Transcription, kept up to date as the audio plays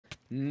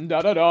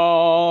Da da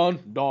don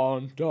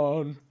don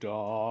don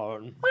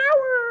don.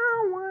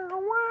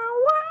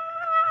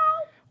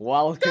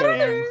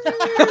 Welcome.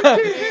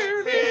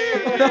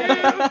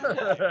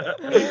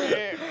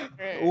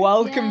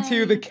 Welcome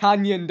to the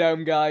Canyon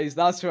Dome, guys.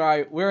 That's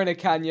right. We're in a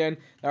canyon.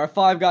 There are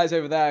 5 guys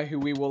over there who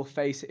we will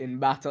face in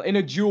battle, in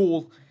a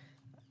duel,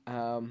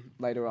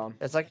 later on.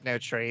 It's like no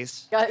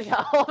trees. Got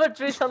all the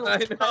trees on the I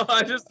know,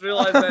 I just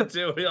realized that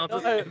too. We all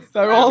just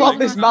They're all up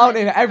this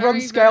mountain. Everyone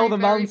Very, scale the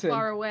very mountain.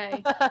 far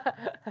away.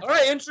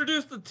 Alright,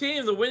 introduce the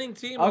team, the winning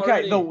team.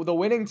 Okay, already. the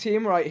winning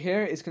team right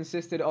here is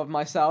consisted of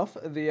myself,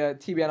 the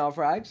TBN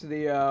Frags,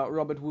 the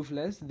Robert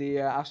Woofless, the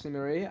Ashley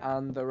Marie,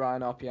 and the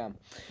Ryan RPM.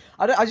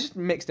 I just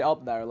mixed it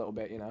up there a little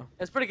bit, you know.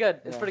 It's pretty good.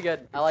 It's pretty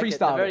good. I like it.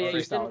 The Freestyle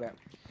variation. it.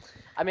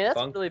 I mean, that's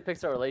Funk. really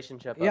Pixar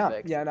relationship. Yeah, Of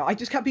Vix. yeah, no, I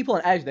just kept people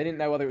on edge. They didn't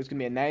know whether it was going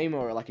to be a name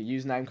or like a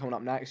username coming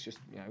up next. Just,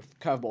 you know,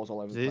 curveballs all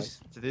over the place.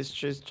 Do these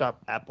trees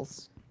drop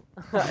apples?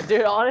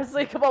 Dude,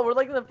 honestly, come on, we're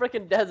like in the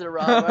freaking desert,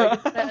 Rob.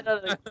 Right?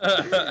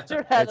 Get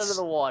your head under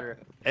the water.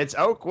 It's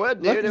oak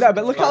wood, dude. No,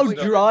 but look how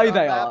It's dry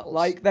they drop are. apples.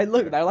 Like they're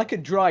like a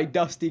dry,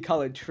 dusty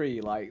colored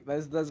tree. Like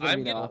there's gonna I'm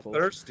be no getting apples.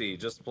 thirsty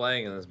just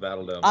playing in this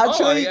Battledome.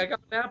 Actually, I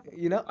got an apple.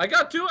 You know I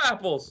got 2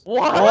 apples.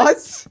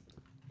 what?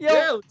 Yo,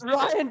 Yeah, let's do it.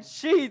 Ryan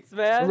cheats,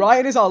 man.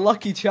 Ryan is our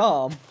lucky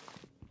charm.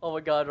 Oh my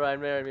God,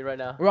 Ryan, marry me right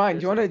now. Ryan,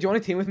 do you want to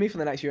team with me for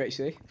the next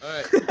UHC?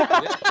 Alright.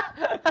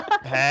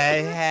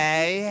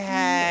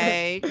 Yeah.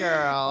 Hey,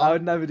 girl. I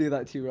would never do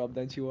that to you, Rob.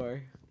 Don't you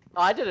worry.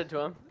 Oh, I did it to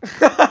him.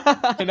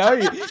 I know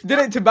you did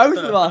it to both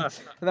of us,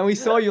 and then we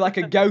saw you like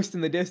a ghost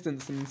in the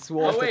distance and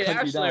swore Oh wait, to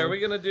hunt you Ashley, down. are we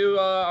gonna do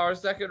our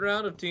second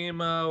round of team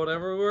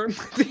whatever we were?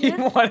 Team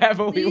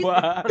whatever we please.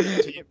 were.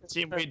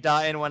 Team we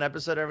die in one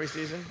episode every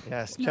season?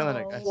 Yes, killing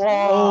it, guys.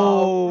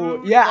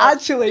 Oh, yeah.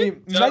 Actually, I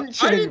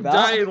mentioning didn't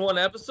die that. in one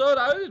episode.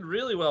 I did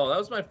really well. That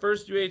was my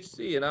first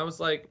UHC, and I was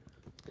like,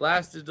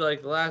 lasted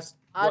like the last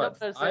I what,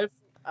 don't know, 5?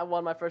 I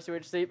won my first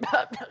UHC.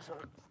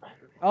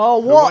 Oh,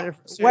 won what? your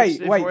first Wait,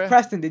 UHC wait, for you?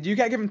 Preston, did you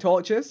get given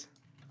torches?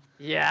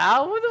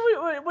 Yeah? What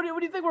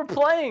do you think we're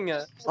playing? I Oh,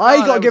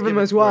 got that was given them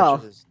as well.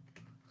 torches.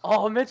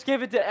 Oh, Mitch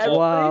gave it to everybody.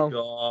 Wow.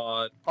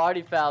 God.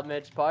 Party foul,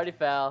 Mitch. Party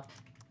foul.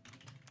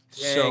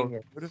 So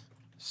Dang rude.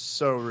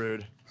 So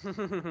rude.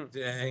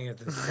 Dang it.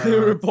 This They sucks.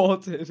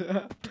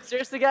 reported.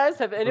 Seriously, guys,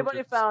 have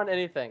anybody found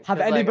anything? Have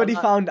 'Cause, like, anybody I'm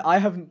not- found? I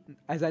don't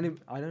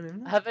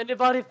even know. Have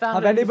anybody found?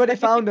 Have anybody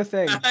anything? found a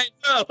thing? I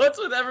know. What's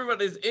with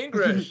everybody's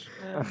English?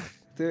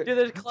 Dude,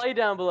 there's clay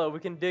down below. We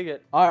can dig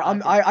it.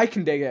 Alright, I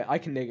can dig it. I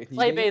can dig it. Can you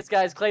Clay dig it? base,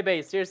 guys. Clay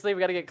base. Seriously, we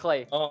gotta get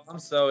clay. Oh, I'm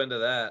so into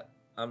that.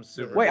 I'm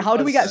super. Wait, how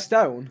do we get into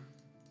stone?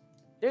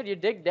 Dude, you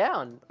dig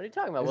down. What are you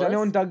talking about? Has Willis?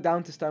 anyone dug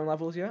down to stone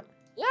levels yet?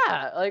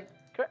 Yeah, like,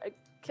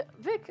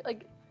 Vic,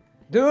 like.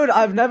 Dude,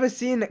 I've never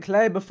seen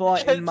clay before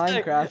in it's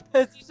like- Minecraft.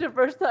 Is this your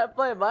first time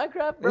playing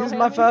Minecraft, bro? This is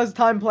my first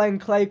time playing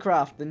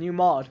Claycraft, the new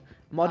mod.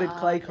 Modded Ah,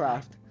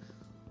 Claycraft.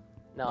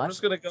 No, I'm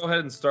just gonna go ahead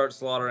and start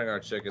slaughtering our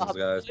chickens,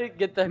 guys.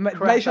 Get the crap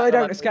Make sure they out of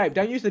don't my escape.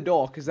 Don't use the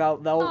door, because they'll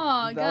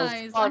Oh,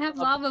 guys, I have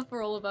lava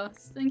for all of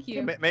us. Thank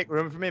you. Make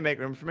room for me. Make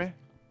room for me.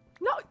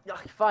 No,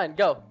 fine,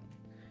 go.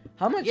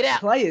 How much Get out.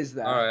 clay is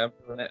there? All right, I'm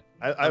doing it.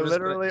 I I'm just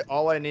literally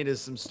all I need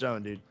is some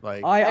stone, dude.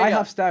 Like I you go.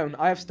 have stone.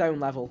 I have stone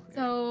level.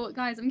 So,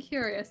 guys, I'm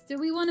curious. Do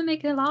we want to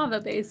make a lava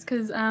base?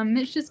 Because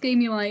Mitch just gave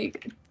me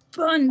like a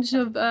bunch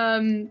of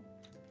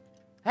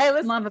Hey,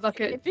 listen. lava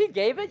buckets. If he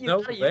gave it, you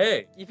No gotta use way.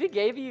 it. If he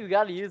gave you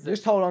gotta use it.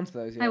 Just hold on to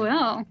those. Yeah, I will.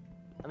 I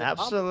mean,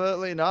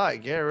 absolutely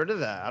not. Get rid of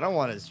that. I don't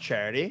want his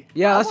charity.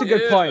 Yeah, that's a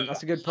good Yeah. point.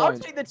 That's a good I'll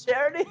point. take the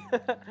charity.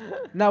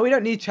 No, we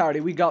don't need charity.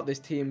 We got this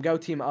team. Go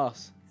team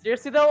us.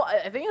 Seriously though,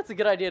 I think it's a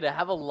good idea to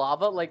have a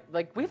lava like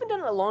we haven't done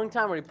it in a long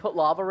time where we put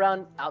lava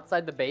around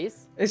outside the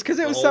base. It's because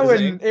it was The so whole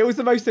thing. it was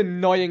the most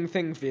annoying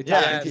thing for the Yeah,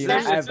 attacking Yeah,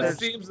 team it ever. just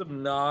seems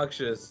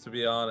obnoxious, to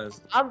be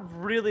honest. I'm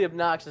really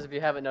obnoxious if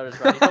you haven't noticed.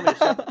 Right? You told me to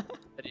show the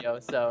video,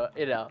 so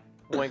you know,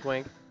 wink,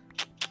 wink.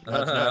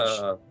 Nudge,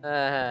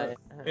 nudge.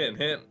 Hint,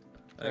 hint.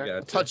 I got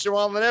you. Touch you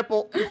on the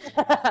nipple. You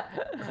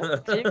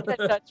can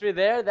touch me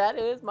there. That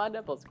is my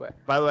nipple square.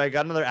 By the way, I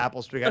got another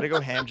apple, so we gotta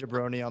go ham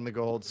jabroni on the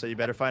gold. So you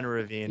better find a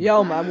ravine.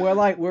 Yo, man, we're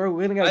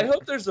gonna I go.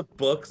 hope there's a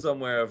book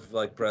somewhere of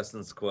like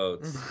Preston's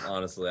quotes.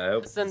 Honestly, I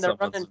hope Listen, they're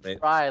someone's running made.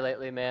 dry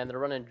lately, man. They're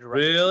running dry.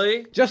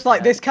 Really? Just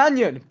like this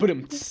canyon.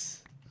 Boom.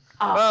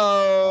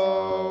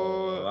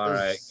 Oh. All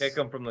right, kick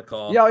him from the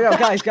call. Yo,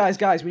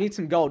 guys, we need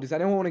some gold. Does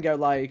anyone want to go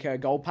like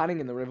gold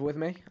panning in the river with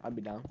me? I'd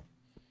be down.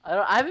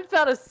 I haven't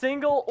found a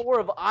single ore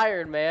of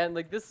iron, man.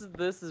 Like this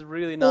is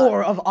really not.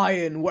 Ore of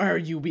iron, where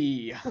you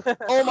be?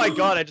 Oh my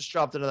god! I just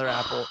dropped another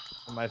apple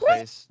on my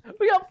face.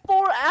 We got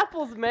 4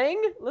 apples,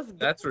 Meng. Let's go.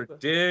 That's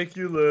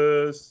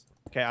ridiculous.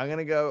 Okay, I'm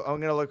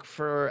gonna look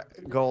for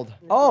gold.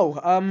 Oh,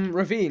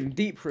 ravine,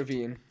 deep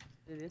ravine,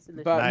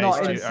 but Nice, not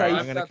in dude. Alright,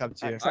 I'm safe. gonna come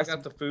to you. I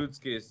got the food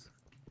skis.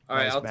 All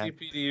right, Nice, I'll man.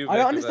 TP to you. I Vic, don't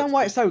if understand that's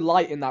why good. it's so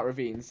light in that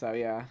ravine. So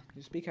yeah,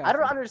 just be careful. I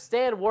don't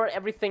understand where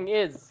everything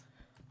is.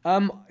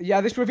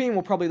 Yeah, this ravine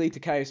will probably lead to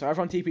cave, so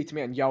everyone TP to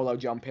me and YOLO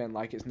jump in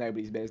like it's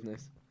nobody's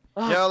business.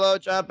 YOLO,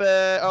 jump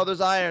it! Oh,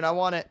 there's iron. I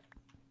want it.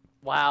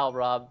 Wow,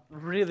 Rob.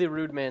 Really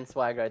rude man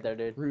swag right there,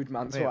 dude. Rude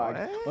man Wait,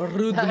 swag. what?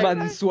 Rude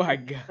man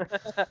swag.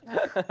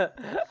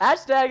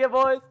 Hashtag it,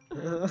 boys.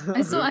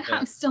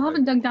 I still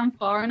haven't dug down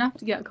far enough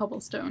to get a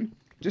cobblestone.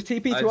 Just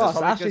TP I to just- us.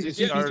 Probably Ashley, 'cause just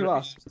you TP to started-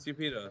 us.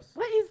 TP to us.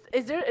 What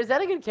is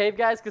that a good cave,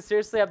 guys? Because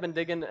seriously, I've been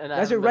digging and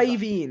There's a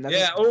ravine.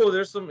 Yeah. Oh,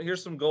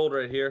 here's some gold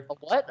right here. A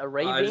what? A I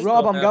ravine? just-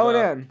 Rob, don't I'm have, going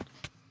uh, in.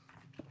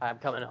 I'm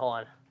coming. Hold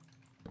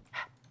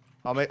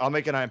on. I'll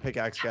make an iron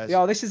pickaxe, guys.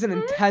 Yo, this is an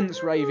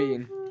intense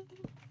ravine.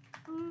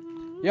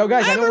 Yo,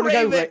 guys, anyone want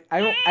to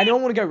go?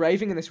 Anyone want to go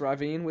raving in this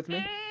ravine with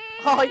me?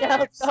 Oh yeah,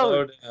 let's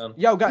Slow go. down.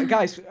 Yo,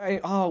 guys,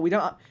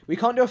 we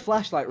can't do a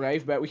flashlight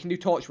rave, but we can do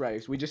torch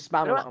raves. We just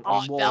spam You know it what?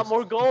 on Oh, walls. found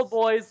more gold,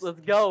 boys. Let's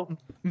go.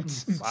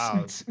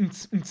 Wow.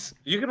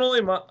 You can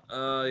only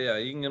yeah,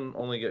 you can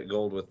only get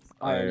gold with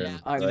Iron.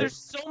 iron. Iron. Dude, there's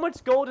so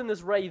much gold in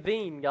this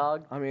ravine,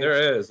 dog. I mean,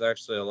 There is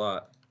actually a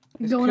lot.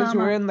 it's Gold because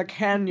we're armor. in the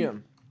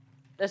canyon.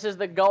 This is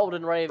the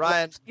golden ravine.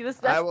 Ryan, See,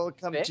 that's I will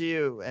come thick. to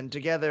you, and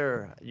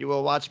together you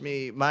will watch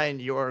me mine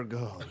your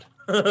gold.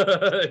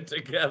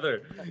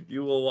 Together,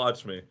 you will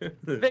watch me.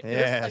 Vic,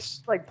 Yes. this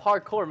is like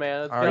parkour,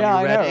 man. Let's Are go. Yeah,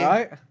 you I know, ready?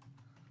 right? All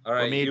For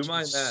right, me you to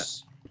mind that.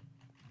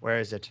 Where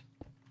is it?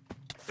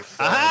 It's,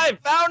 I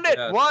found it!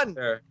 yeah, One!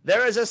 there.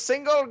 There is a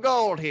single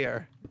gold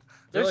here.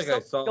 I feel like I so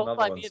saw much gold another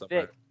by one me and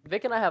somewhere. Vic.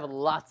 Vic and I have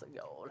lots of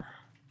gold.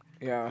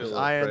 Yeah. Feel There's a little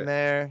iron prick.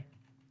 there.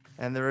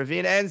 And the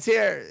ravine ends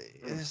here.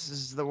 This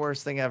is the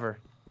worst thing ever.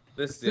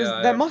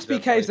 There must be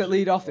caves that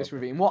lead off this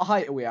ravine. What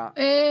height are we at?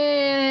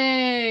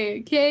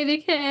 Hey,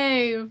 cavey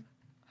cave.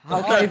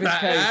 How cave is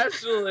cave?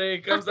 Actually,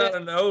 it comes out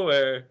of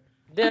nowhere.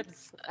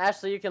 Dibs.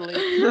 Ashley, you can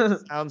leave.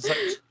 Sounds like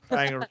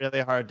trying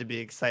really hard to be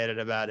excited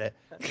about it.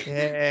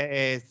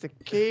 Hey, it's the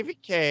cavey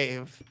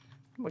cave.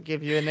 I'm gonna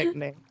give you a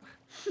nickname.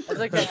 It's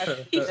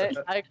okay.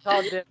 I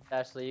called Dibs,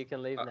 Ashley. You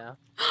can leave now.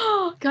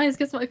 Guys,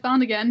 guess what I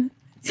found again?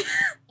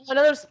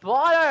 Another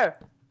spotter!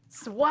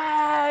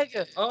 Swag!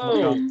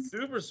 Oh,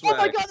 super swag. Oh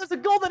my god, there's a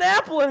golden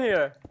apple in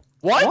here!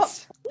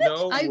 What?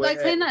 No I way.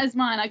 claim that as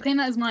mine. I claim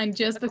that as mine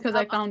just because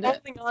I found I'm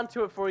it. holding on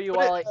to it for you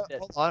while I eat it.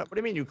 Hold on. What do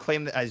you mean you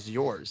claim that as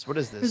yours? What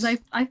is Because this?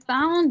 I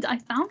found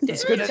it.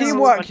 It's good That's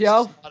teamwork,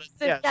 yo.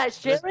 Yeah, that's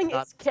sharing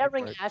not is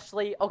caring, teamwork.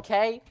 Ashley,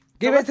 okay?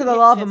 Give So it to listen the to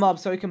lava this. mob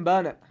so he can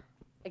burn it.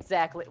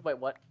 Exactly. Wait,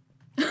 what?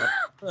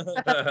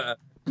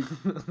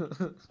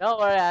 Don't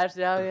worry,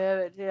 Ashley. I'll give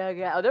it to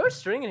you. Oh, there was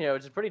string in here,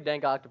 which is pretty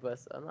dank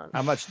octopus. I'm not...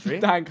 How much? 3?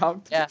 Dang,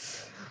 count. Yeah.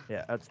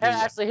 Yeah, that's Here, the...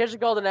 Ashley, here's your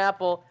golden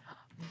apple.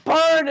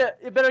 Burn it!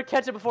 You better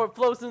catch it before it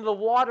flows into the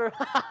water.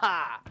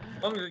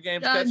 Hunger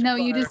Games. No,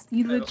 you Catch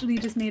you Fire. literally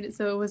just made it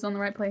so it was on the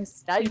right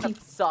place. Now you Thank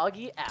have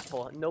soggy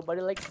apple. Nobody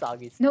likes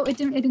soggy. No, it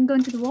didn't go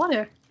into the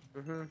water.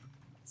 Mm-hmm.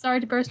 Sorry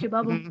to burst your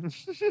bubble.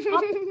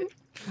 That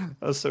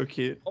was so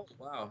cute. Oh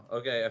wow.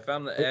 Okay, I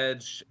found the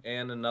edge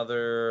and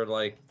another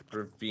like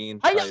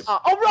ravine Hiya! type.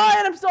 Oh,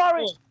 Ryan, I'm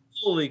sorry. Oh,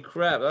 holy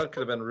crap! That could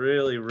have been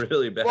really,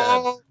 really bad.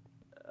 Whoa.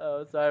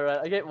 Oh, sorry,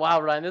 Ryan. Okay,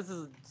 wow, Ryan, this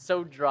is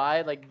so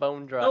dry, like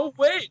bone dry. No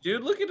way,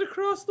 dude! Look at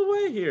across the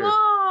way here.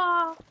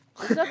 Ah!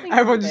 There's nothing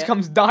Everyone here, just man.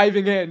 comes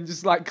diving in,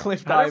 just like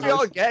cliff How did we all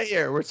divers. get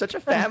here? We're such a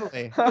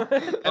family. And,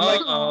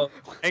 like, Uh-oh.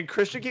 and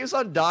Christian keeps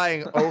on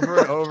dying over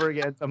and over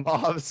again to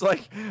mobs.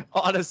 Like,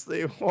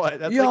 honestly, what?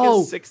 That's like Yo.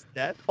 his 6th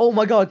death. Oh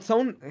my god,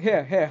 someone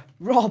here.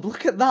 Rob,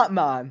 look at that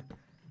man.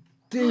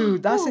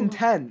 Dude, that's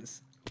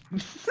intense.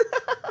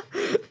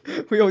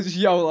 We all just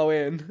YOLO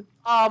in.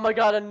 Oh my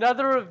god,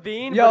 another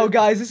ravine. Yo, but it-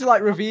 guys, this is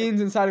like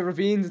ravines inside of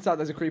ravines. Inside,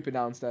 there's a creeper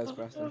downstairs,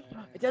 Preston.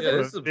 It Yeah, doesn't.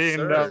 this is Ravine,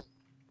 absurd.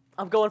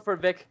 I'm going for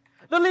Vic.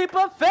 The leap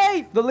of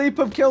faith. The leap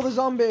of kill the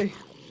zombie.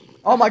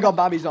 Oh my god,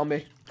 Babby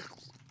zombie.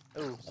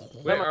 Ooh,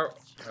 Wait, all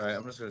right,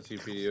 I'm just gonna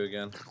TP you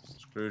again.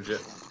 Scrooge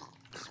it.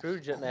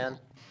 Scrooge it, man.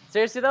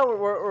 Seriously though,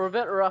 we're a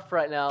bit rough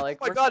right now. Like,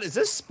 Oh my we're- god, is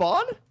this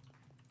spawn?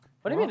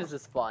 What do you mean? Is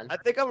this spawn? I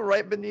think I'm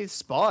right beneath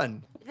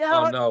spawn.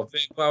 Oh no,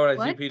 Vic, why would I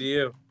What? TP to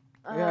you?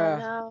 Oh, Yeah.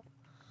 no.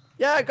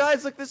 Yeah,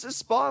 guys, look, this is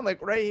spawn,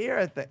 like right here,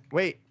 I think.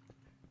 Wait.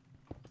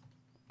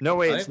 No,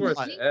 wait, I it's think we're at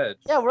not. the edge.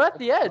 Yeah, we're at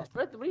the edge.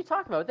 What are you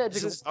talking about?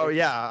 This is, oh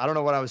yeah, I don't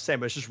know what I was saying,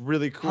 but it's just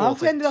really cool. How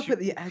It's we ended up two at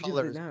the edge of it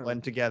colors now?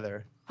 blend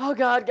together. Oh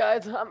god,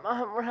 guys,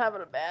 we're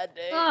having a bad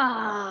day.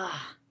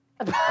 Ah!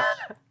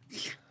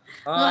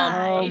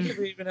 I Um, don't think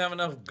we even have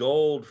enough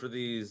gold for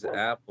these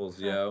apples,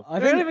 yo. I we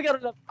don't think. even got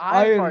enough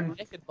iron for our iron-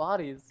 naked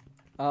bodies.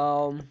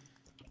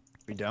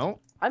 We don't?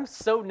 I'm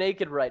so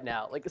naked right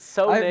now, like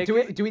so I,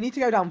 naked. do we need to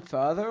go down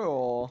further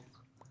or?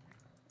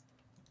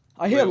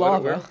 I hear Wait, what-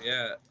 lava. where-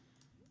 yeah.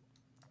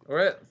 We're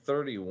at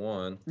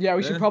 31. Yeah,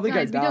 we should Eh? probably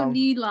Guys, go we down. don't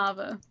need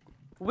lava.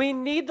 We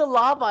need the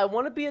lava. I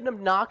want to be an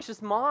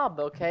obnoxious mob,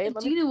 okay?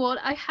 Do you know what?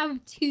 I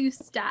have 2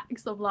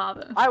 stacks of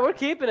lava. Alright, we're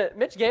keeping it.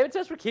 Mitch gave it to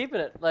us. We're keeping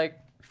it. Like,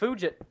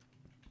 Fujit.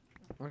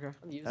 Okay.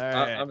 I'm using All it.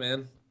 right. I'm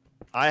in.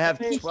 I have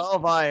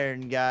 12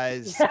 iron,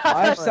 guys. Yeah, I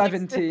have that's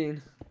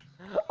 17.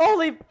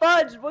 Holy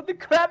fudge! What the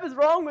crap is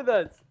wrong with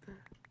us?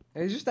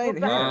 It just ain't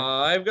We're here. back.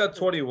 I've got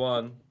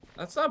 21.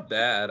 That's not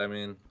bad. I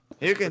mean,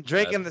 You can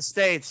drink in the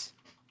States.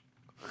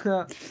 Is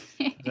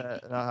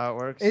that not how it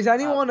works? Is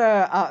anyone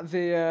at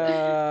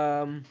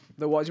the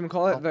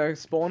whatchamacallit, the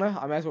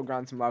spawner? I may as well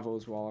grind some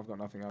levels while I've got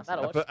nothing else.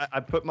 That'll I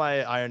put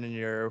my iron in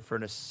your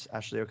furnace,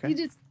 Ashley, okay? You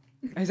just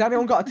Has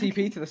anyone got a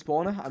TP to the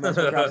spawner? I may as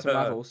well grab some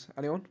levels.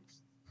 Anyone?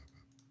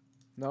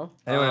 No?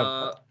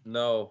 Anyone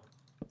No.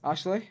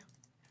 Ashley?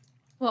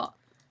 what?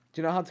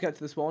 Do you know how to get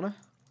to the spawner?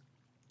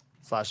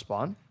 /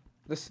 spawn?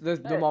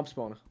 The mob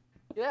spawner.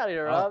 Get out of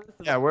here, Rob.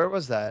 Yeah, where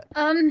was that?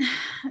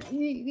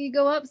 You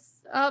go up,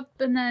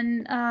 and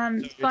then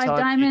you're 5 telling me-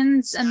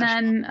 diamonds, and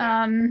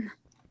then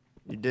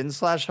You didn't /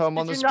 home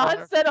on the Did you spawner?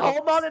 not set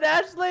home on it,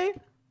 Ashley?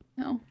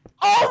 no.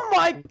 Oh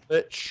my!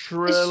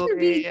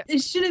 Literally,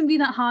 It shouldn't be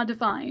that hard to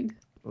find.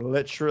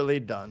 literally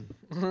done.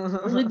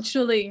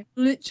 Literally.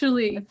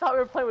 I thought we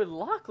were playing with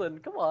Lachlan.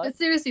 Come on. But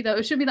seriously though,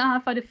 it should be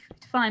that hard to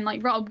find.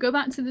 Like Rob, go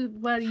back to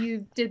where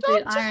you did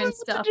the iron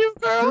stuff.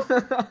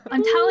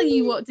 I'm telling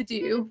you what to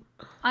do.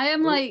 I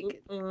am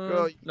like,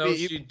 Girl, no,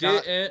 you she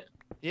not- didn't.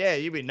 Yeah,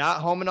 you be not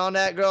homing on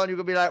that girl, and you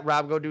gonna be like,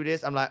 Rob, go do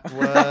this. I'm like,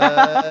 what?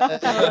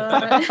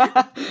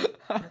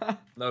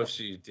 No,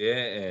 she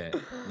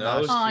didn't.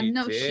 No,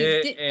 no, she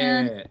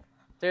didn't.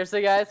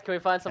 Seriously, guys, can we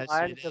find some Yes,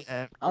 iron? you 'Cause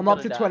didn't. I'm gonna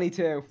up to die.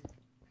 22.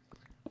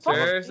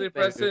 Seriously, Baby.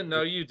 Preston?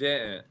 No, you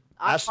didn't.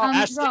 Ashley,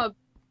 Ashley, Rob,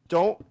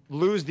 don't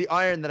lose the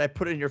iron that I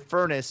put in your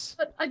furnace.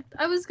 but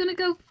I was gonna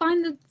go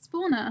find the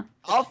spawner.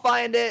 I'll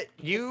find it.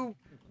 You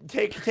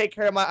take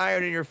care of my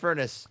iron in your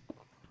furnace.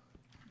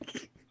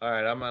 All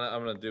right, I'm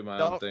gonna do my own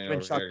Don't thing even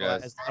over chuckle here,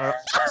 at guys. anyway.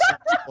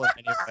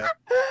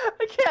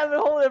 I can't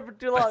hold it for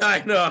too long.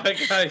 I know. I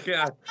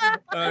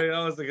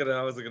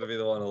wasn't gonna be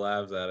the one who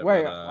laughs at it.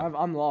 Wait, but,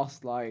 I'm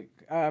lost. Like,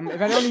 if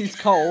anyone needs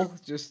coal,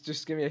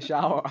 just give me a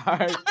shout.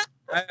 Alright.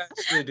 I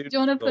actually do. Do you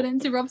want to put it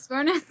into Rob's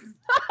furnace?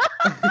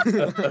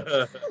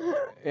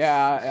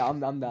 Yeah, I'm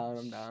down.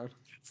 I'm down.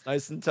 It's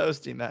nice and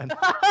toasty, man.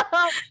 Oh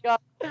my God.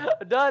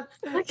 I'm done.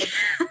 Alright.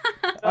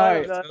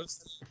 I'm done.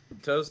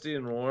 Toasty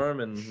and warm,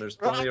 and there's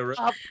plenty of.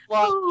 Rob,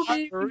 Oh, a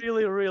baby.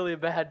 really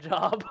bad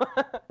job.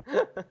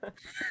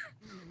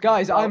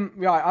 Guys, I'm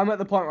at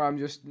the point where I'm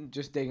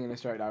just digging in a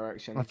straight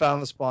direction. I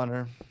found the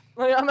spawner.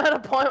 Like, I'm at a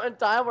point in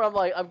time where I'm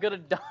like, I'm gonna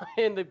die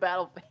in the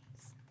battle phase.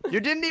 You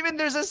didn't even.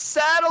 There's a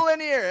saddle in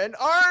here and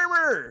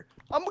armor.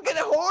 I'm gonna get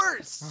a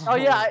horse. Oh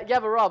yeah,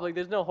 but Rob, like,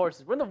 there's no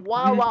horses. We're in the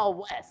Wild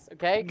West,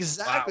 okay?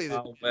 Exactly.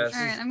 Wow, West.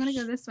 Alright, I'm gonna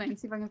go this way and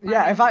see if I can find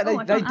Yeah, in fact, Oh,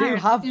 I they found do iron.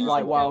 have Seems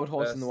like good. wild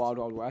horse in the West.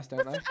 Wild West,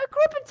 don't they? I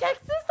grew up in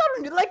Texas. I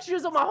don't need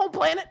lectures on my home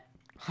planet.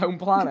 Home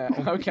planet.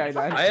 Okay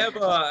then.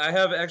 I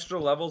have extra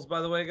levels, by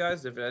the way,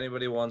 guys. If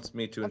anybody wants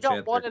me to I've got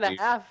enchant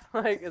 1.5.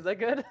 Like, is that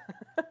good?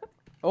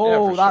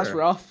 Oh, for that's sure.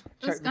 rough.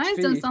 Those Check the guys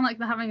don't speed. sound like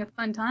they're having a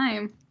fun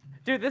time.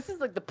 Dude, this is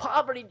like the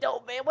poverty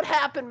dome, man. What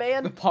happened, The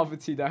man?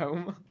 poverty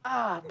dome.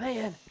 Ah,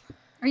 man.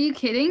 Are you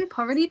kidding?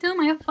 Poverty Dome?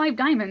 I have 5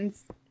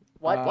 diamonds.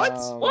 What? What?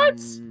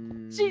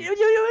 Um, Gee,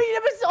 you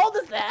never sold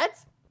us that?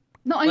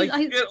 No, Like, I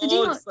you get did all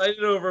you not?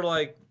 excited over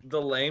like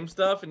the lame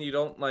stuff, and you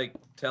don't like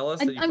tell us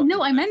that you.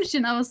 No, I fucking-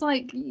 mentioned. I was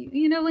like,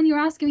 you know, when you were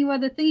asking me where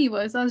the thingy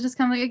was, I was just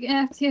kind of like,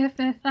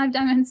 FTF, 5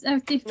 diamonds,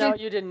 FTF. No,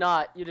 you did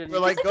not. You did You were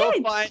not. like, I go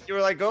did. find. You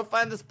were like, go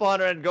find the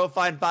spawner and go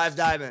find 5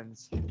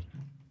 diamonds.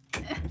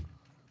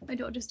 My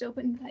door just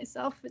opened by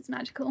itself. It's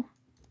magical.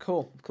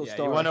 Cool Yeah,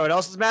 story. you want to know what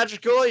else is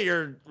magical?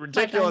 Your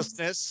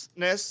ridiculousness.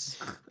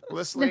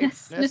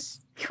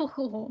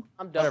 Cool.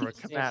 I'm done. Whatever,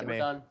 come at I'm me.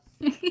 done.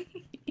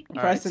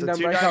 Preston, don't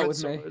break out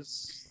with me.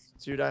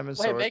 2 diamond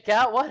Wait, swords. make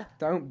out? What?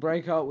 Don't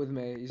break up with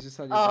me. You just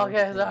said. you Oh, don't.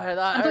 okay, sorry.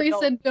 I thought you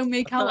said don't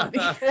make out with me.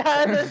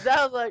 Yeah, that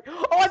sounds like.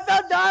 Oh, I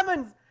found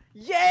diamonds.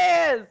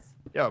 Yes.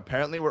 Yo,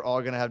 apparently we're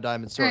all gonna have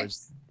diamond Alright.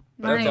 swords.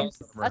 That's Nice.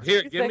 awesome. That's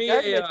Here, what give you me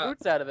think. I a. make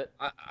roots out of it.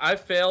 I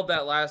failed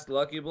that last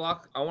lucky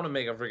block. I want to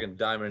make a freaking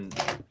diamond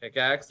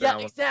pickaxe. and Yeah, I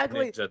want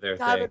exactly. Ninja their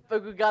Diamond, thing.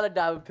 but we got a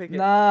diamond pick it.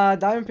 Nah,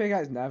 diamond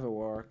pickaxe never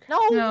work.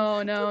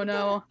 No.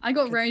 No. I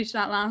got raged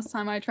at last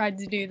time I tried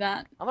to do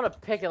that. I'm gonna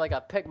pick it like I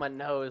pick my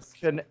nose.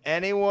 Can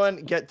anyone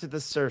get to the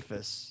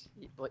surface?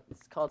 What,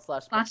 it's called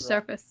slash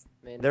Surface.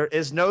 Man. There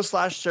is no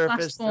slash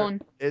surface.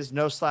 spawn. There is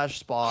no slash Oh,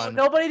 spawn.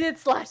 nobody did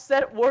slash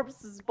set warps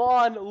to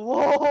spawn.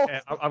 Whoa. Okay,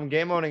 I'm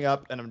game owning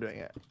up and I'm doing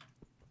it.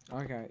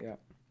 Okay, yeah.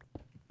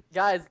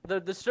 Guys,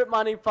 the strip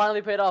mining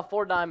finally paid off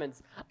 4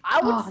 diamonds. I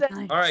would Oh, say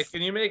nice. All right,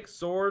 can you make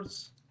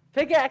swords?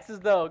 pickaxes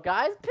though,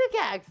 guys.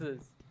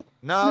 Pickaxes.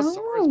 No, No.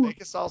 swords.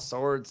 Make us all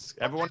swords.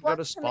 Everyone go to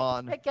Let's make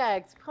spawn.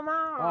 Pickaxe. Come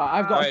on.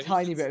 I've got a Alright,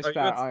 tiny bit of are you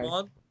spare at iron.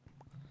 spawn?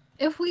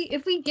 If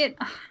we get,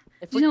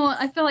 If you know what?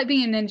 I feel like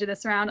being a ninja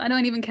this round. I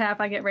don't even care if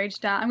I get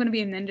raged at. I'm gonna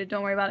be a ninja.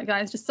 Don't worry about it,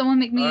 guys. Just someone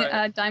make me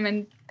Alright. a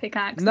diamond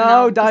pickaxe. and No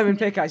I'll just- diamond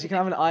pickaxe. You can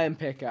have an iron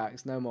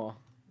pickaxe. No more.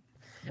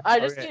 I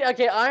just Okay.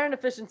 need iron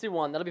efficiency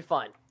 1. That'll be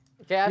fine.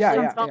 Okay, I Yeah,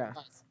 should yeah,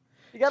 compromise.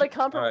 You gotta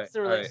compromise the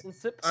Alright,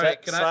 relationship. All right,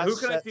 Set- who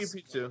can I slash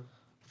TP to?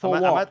 For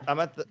what?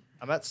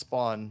 I'm at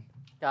spawn.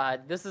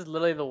 God, this is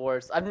literally the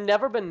worst. I've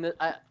never been.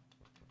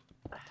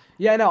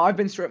 Yeah, no, I've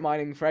been strip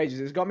mining for ages.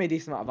 It's got me a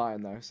decent amount of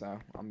iron though, so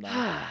I'm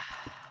done.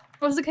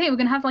 Well, it's okay. We're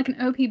gonna have like an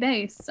OP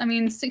base. I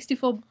mean,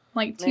 64,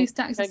 like 2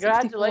 stacks of 64.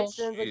 Congratulations!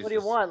 Like, what do you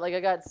Jesus. want?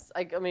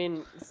 Like, I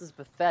mean, this is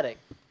pathetic.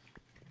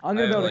 I'm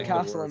gonna I build a like the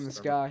castle in the worst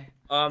sky.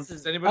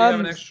 Does anybody have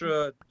an Um,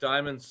 extra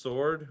diamond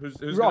sword? Who's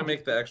Rob. gonna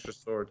make the extra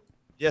sword?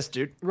 Yes,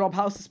 dude. Rob,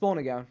 how's the spawn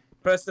again?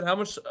 Preston, how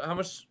much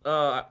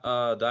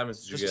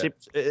diamonds did you Just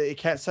get? it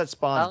can't set I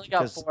spawn only got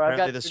because 4. I've got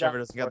apparently the 2 server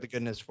diamond doesn't got the swords.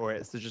 goodness for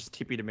it. So just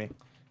TP to me.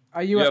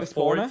 Are you You at have the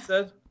 4, you spawner?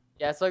 said?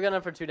 Yeah, so I got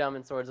enough for 2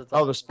 diamond swords. That's Oh,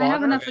 all. the I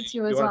have spawner. enough Okay, for 2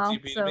 you as wanna well.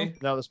 TP to So. me?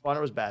 No, the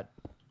spawner was bad.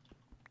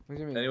 What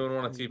do you mean? Anyone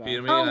want This to is TP bad.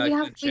 to me? Oh, and I we can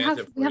have enchant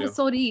it for a you.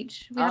 sword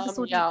each. We have a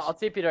sword Yeah, each. I'll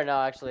TP right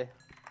now actually.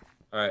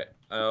 All right,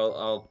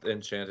 I'll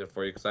enchant it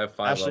for you because I have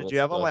 5 Ashley, levels. do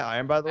you have all still. my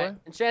iron, by the way?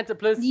 Enchant it,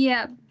 please.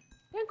 Yeah.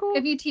 Yeah, cool.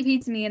 If you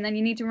TP to me and then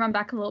you need to run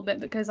back a little bit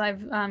because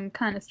I've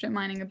kind of strip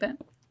mining a bit,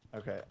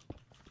 Okay.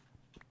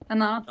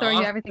 and then I'll throw you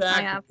Knock everything I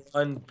back have.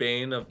 One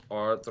bane of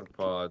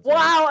arthropods.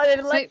 Wow, I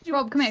didn't let Wait, you.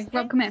 Rob, come here.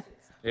 Rob, come here.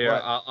 Here,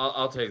 What?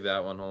 I'll take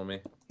that one,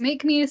 homie.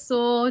 Make me a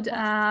sword.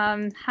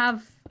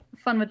 Have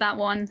fun with that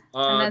one.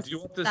 And there's Do you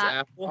want this that,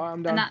 apple? Alright, I'm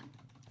And done. that.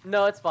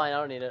 No, it's fine. I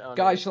don't need it. I don't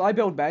Guys, need shall I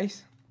build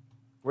base?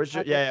 Where's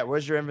your I yeah?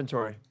 Where's your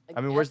inventory? it.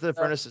 I mean, where's the guess,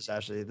 furnaces,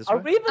 Ashley? This Are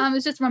way. we even?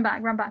 It's just run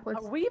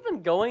backwards. Are we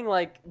even going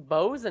like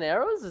bows and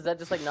arrows? Is that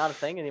just like not a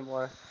thing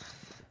anymore?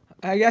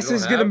 I guess You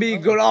it's don't gonna have be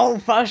one? good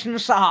old-fashioned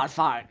sword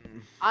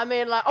fighting. I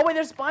mean, like, oh wait,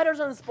 there's spiders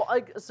on the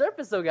like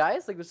surface though,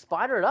 guys. Like, there's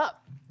spidered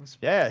up.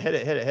 Yeah, hit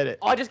it.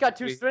 Oh, I just got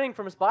 2 Wait. string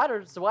from a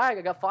spider swag.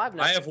 I got 5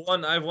 now. I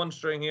have one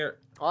string here.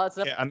 Oh, that's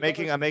enough. Yeah,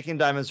 I'm making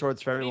diamond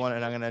swords for everyone,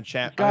 and I'm gonna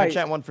enchant. I'm Guys- gonna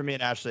enchant one for me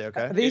and Ashley.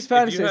 Okay. These If you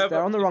furnaces, have-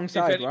 they're on the wrong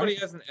side, If anybody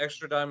right? has an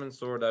extra diamond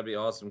sword, that'd be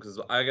awesome because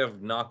I have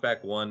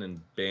knockback 1 and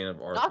bane of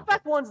arthropods.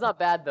 Knockback one's not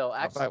bad though.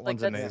 Actually, Knockback like,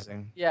 one's that's,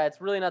 amazing. yeah,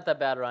 it's really not that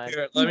bad, Ryan.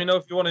 Here, let me know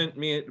if you want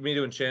me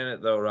to enchant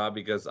it though, Rob,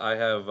 because I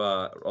have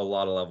a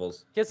lot of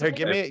levels. Get some-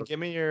 Here, give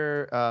me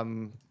your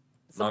some-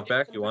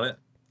 Knockback, you want it?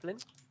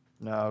 Flint?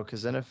 No,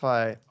 because then if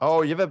I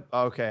you have a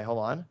okay, hold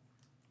on.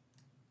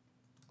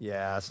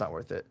 Yeah, it's not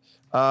worth it.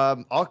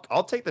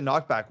 I'll take the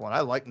knockback one.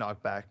 I like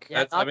knockback.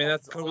 Yeah, I mean,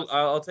 that's knockback's cool. awesome.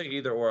 I'll take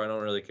either or. I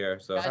don't really care.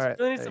 So Guys, Alright,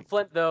 still need some thank-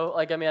 flint though.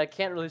 Like, I mean, I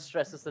can't really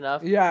stress this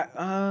enough. Yeah,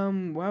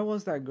 where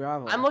was that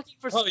gravel? I'm looking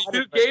for. Oh, spider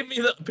you flint. gave me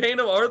the bane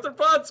of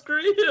arthropods?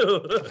 Screw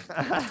you!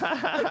 I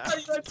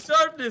thought you had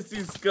sharpness,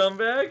 you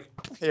scumbag.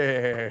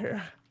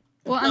 Here.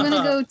 Well, I'm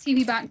gonna go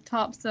TP back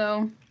top.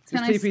 So Just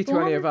can I TP to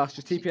any of spawn? us.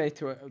 Just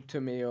TP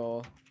to me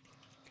or...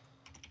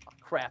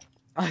 Crap.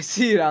 I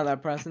see you down there,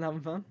 Preston,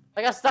 having fun.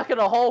 I got stuck in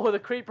a hole with a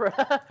creeper.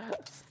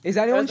 Is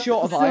anyone Preston?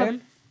 short of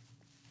iron?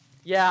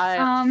 Yeah, I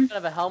Um, kind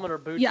of a helmet or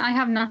boots. Yeah, I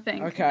have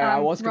nothing. Okay, I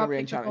was gonna Rob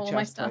picked up re-enchant a all my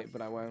chest stuff. plate,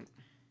 but I won't.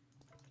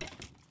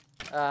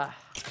 Uh,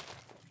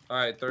 All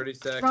right, 30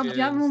 seconds. Rob, do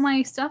you have all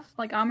my stuff,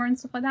 like armor and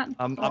stuff like that?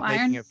 I'm Or making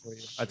iron? it for you.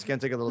 It's gonna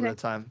take a little Okay. bit of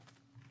time.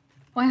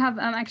 Well, I have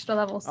extra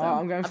levels. So. Oh,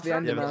 I'm going for I'm the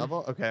trying You to have a Enderman.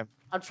 level? Okay.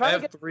 I'm trying to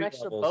have get an 3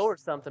 extra levels. bow or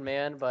something,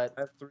 man. But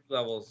I have 3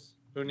 levels.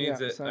 Who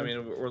needs Yeah, it? so- I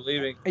mean, we're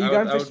leaving. Are you I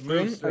going would- for I would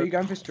move string? Are you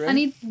going for string? I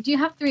need. Do you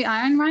have 3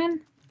 iron,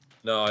 Ryan?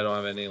 No, I don't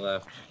have any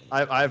left. I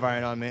have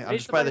iron on me. I'm Need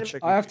just by the somebody-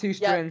 chicken. I have 2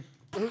 string.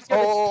 who's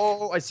gonna?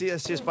 Oh, I see a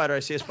spider. I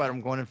see a spider.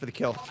 I'm going in for the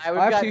kill. We've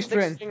I have got 2 6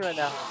 string. right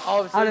now.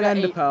 Oh, so And we an got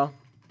ender 8. pearl.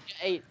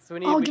 8. So we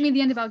need. Oh, we give me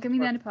the ender pearl. Give me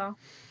the ender pearl.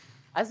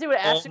 I see what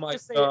Ashley my would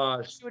just say.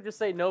 gosh. She would just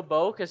say no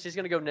bow because she's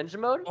gonna go ninja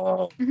mode.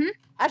 Oh,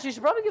 Actually, you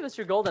should probably give us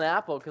your golden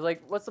apple because,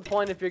 like, what's the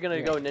point if you're gonna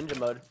Yeah. go ninja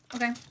mode?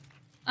 Okay.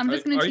 I'm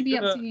just gonna Are you TP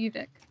up gonna- to you,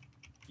 Vic.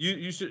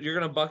 you're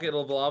gonna bucket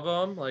of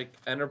lava him like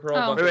ender pearl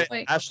Oh. bucket. Wait.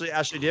 Wait. Ashley,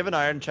 do you have an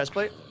iron chest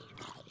plate?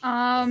 No,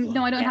 I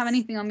don't have Yes.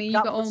 anything on me. You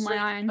got all my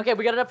iron. Okay,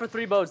 we got enough for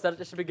 3 bows.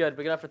 That should be good.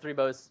 We got enough for 3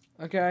 bows.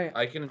 Okay.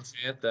 I can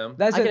enchant them.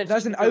 There's I can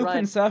there's an enchant you, open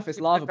Ryan. surface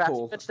Keep lava the crafting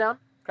pool. bench down.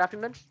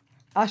 Crafting bench.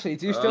 Ashley,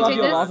 do you still Uh, have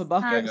your Take lava this,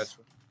 buckets? I got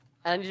you.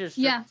 And you just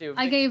string Yeah, too.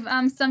 I gave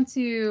some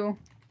to.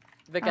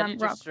 Vic, I need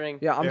your Rob. string.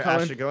 Yeah, I'm Here,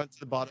 coming. Ashley, go into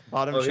the bottom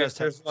Oh, chest.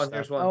 here's one.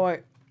 Here's one. Oh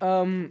wait.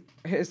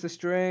 Here's the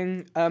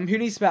string. Who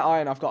needs spare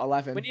iron? I've got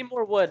 11. We need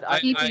more wood. I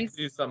Need can these.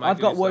 use some. I've I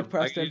can got use wood, some.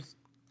 Preston.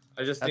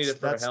 I just need it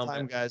for a That's helmet.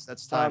 time, guys.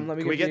 That's time. let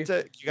me Can we give get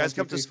you to? You guys 1,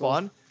 come 2, to 3, 4,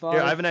 spawn? 5.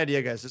 Here, I have an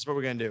idea, guys. This is what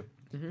we're gonna do.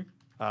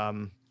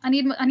 I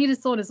need a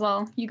sword as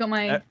well. You got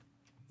my. Uh, sword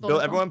as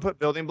well. Everyone put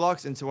building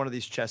blocks into one of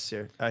these chests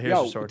here. Here's Yo,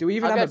 your sword. do we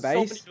even I've have a got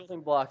so base? many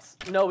building blocks.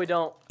 No, we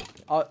don't.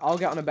 I'll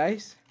get on a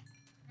base.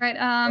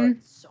 Right.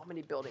 So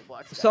many building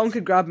blocks. Guys. Someone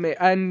could grab me.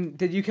 And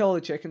did you kill all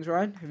the chickens,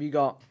 Ryan? Have you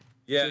got?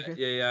 Yeah, Chicken?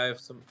 yeah. I have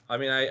some. I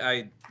mean,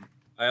 I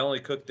only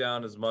cooked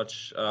down as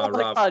much. Oh my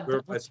Rob, God, we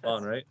were by that's-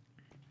 spawn, right?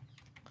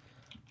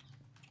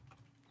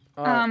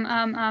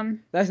 Alright.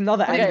 There's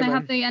another Okay, can I Enderman.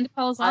 have the ender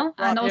pearl as well? Rob,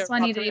 And here, also I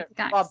Rob, need come a here.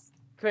 pickaxe. Rob,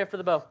 come here for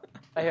the bow.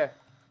 Right here.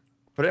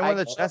 Put it in one of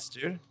I- the chests,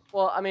 dude.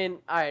 Well, I mean,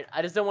 all right.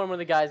 I just don't want one of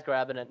the guys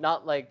grabbing it.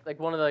 Not like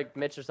one of the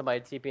Mitch or somebody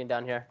TPing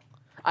down here.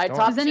 All right, Don't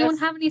top Does anyone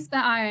chest. have any spare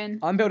iron?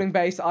 I'm building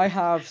base. I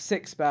have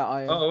 6 spare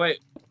iron. Oh wait,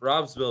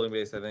 Rob's building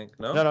base, I think.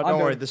 No. No, I'm don't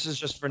worry. doing- This is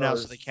just for now,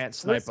 so this- they can't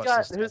snipe Who's us. got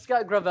and stuff. Who's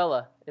got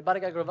Gravella?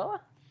 Anybody got Gravella?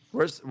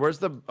 Where's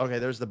the? Okay,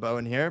 there's the bow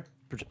in here.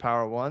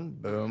 Power 1.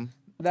 Boom.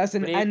 There's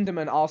an We need-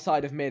 Enderman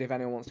outside of mid if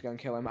anyone wants to go and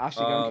kill him.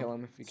 Ashley, go and kill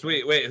him if you can.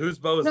 Sweet. Wait, whose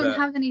bow I is don't that?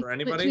 have any. For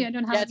Literally, anybody? I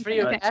don't have Yeah, it's for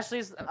anything. you. Okay.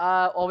 Ashley's.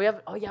 Oh, we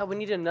have. Oh yeah, we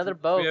need another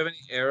bow. Do you have any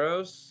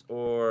arrows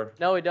or?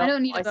 No, we don't.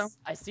 don't need a bow.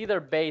 I see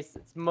their base.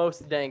 It's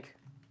most dank.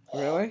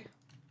 Really?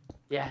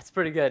 Yeah, it's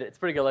pretty good. It's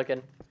pretty good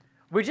looking.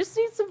 We just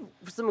need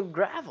some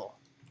gravel.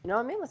 You know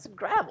what I mean? Let's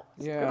gravel.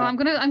 Yeah. Oh, I'm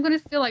gonna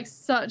feel like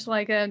such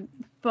like a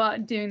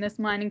butt doing this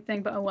mining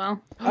thing, but oh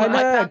well.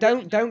 No,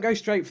 don't go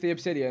straight for the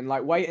obsidian.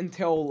 Like, wait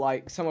until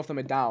like some of them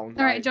are down.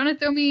 All right, do you want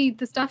to throw me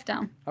the stuff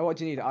down? Oh, what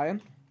do you need?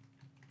 Iron?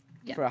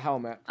 Yeah. For a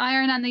helmet.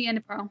 Iron and the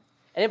ender pearl.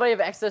 Anybody have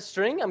excess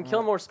string? I'm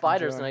killing more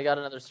spiders, enjoy. and I got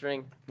another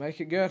string. Make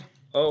it good.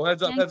 Oh,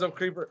 heads up,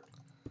 creeper.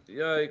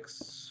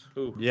 Yikes.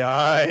 Ooh.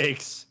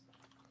 Yikes.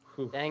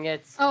 Dang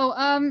it.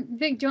 Oh,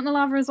 Vic, do you want the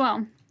lava as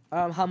well?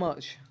 How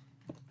much?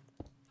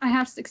 I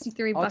have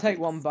 63 I'll buckets. take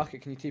 1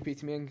 bucket. Can you TP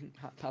to me and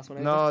pass one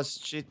over? No, it's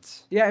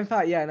cheat. Yeah, in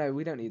fact, yeah, no,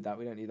 we don't need that.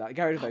 We don't need that.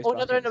 Get rid of those. Oh,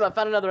 another buckets. enderman. I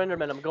found another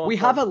enderman. I'm going. We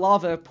for have him. a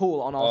lava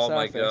pool on our Oh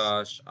my surface.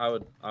 gosh,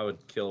 I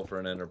would kill for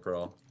an ender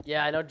pearl.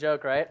 Yeah, I know,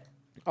 joke, right?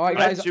 All right,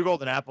 I have guys. 2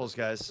 golden apples,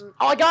 guys.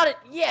 Oh, I got it.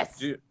 Yes.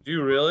 Do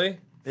you really?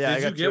 Yeah, Did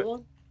I got you get 2.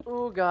 one?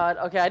 Oh God.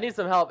 Okay, I need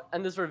some help.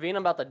 And this ravine,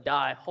 I'm about to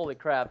die. Holy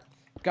crap.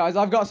 Guys,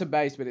 I've got some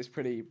base, but it's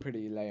pretty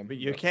lame. But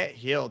you can't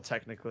heal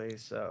technically,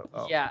 so.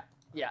 Oh. Yeah,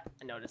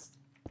 I noticed.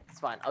 It's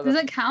fine. I'll Does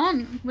go. it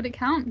count? Would it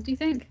count? Do you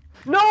think?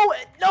 No,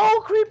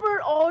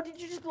 creeper. Oh, did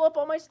you just blow up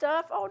all my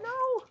stuff? Oh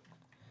no.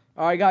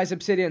 All right, guys.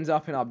 Obsidian's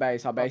up in our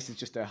base. Our base is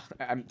just a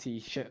empty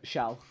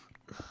shell.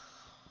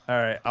 All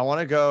right, I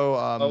want to go.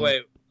 Oh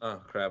wait. Oh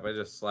crap! I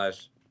just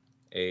 /8.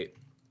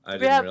 I We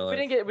didn't realize.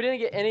 we didn't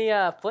get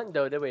any flint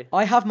dough, did we?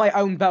 I have my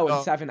own bow and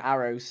Oh. 7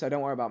 arrows, so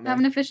don't worry about I have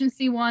an me.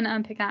 efficiency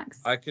 1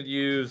 pickaxe. I could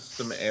use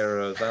some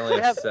arrows. I only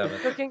We have have 7.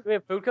 food cooking. We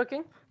have food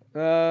cooking.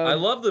 I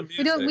love the music.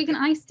 We don't. We can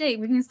ice steak.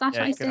 We can slash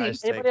Yeah, you ice can steak. ice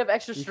steak. Anybody have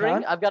extra You string?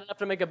 can? I've got enough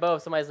to make a bow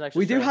if somebody has an extra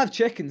We string. do have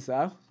chickens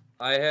though.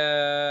 I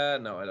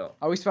had no, I don't.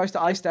 Are we supposed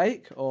to ice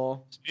steak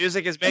or?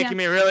 Music is making Yeah.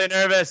 me really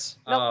nervous.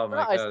 No, Oh we're my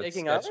not ice god, it's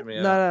taking, are sketching we?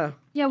 me No, out. no.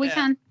 Yeah, we Yeah.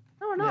 can.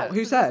 No, no. Yeah.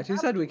 Who said? Who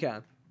said we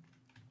can?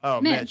 Oh,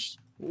 Mitch. Mitch.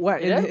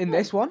 What You in did?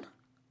 this one?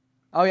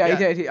 Oh yeah, Yeah.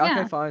 he did. Okay,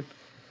 Yeah. fine.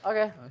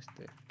 Okay. Ice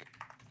steak.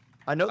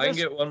 I know I can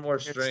there's. get one more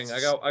string.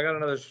 I got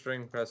another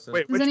string, Preston.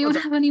 Wait, Does which anyone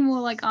one's- have any more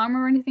like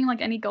armor or anything? Like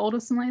any gold or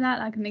something like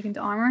that I can make into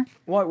armor?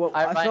 What? What?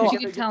 I, I Ryan, thought you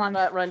can tell him.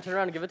 Ryan, turn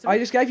around and give it to me. I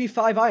just gave you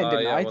 5 iron,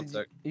 didn't yeah, I? one Did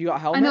sec. you got a I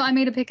helmet? know. I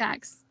made a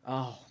pickaxe.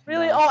 Oh.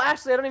 Really? nice. Oh,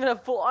 actually, I don't even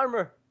have full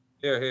armor.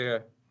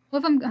 Here. What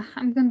if I'm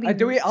gonna be?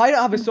 Do we? I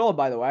don't have a sword,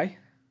 by the way.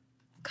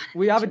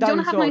 We have a Do you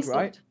wanna diamond have my sword,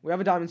 right? sword? We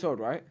have a diamond sword,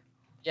 right?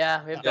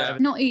 Yeah, we have. Yeah.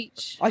 Not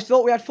each. I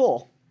thought we had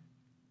 4.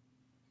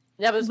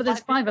 Yeah, but But there's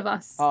 5 of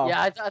us. Oh.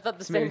 Yeah, I thought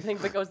the same Smooth. thing,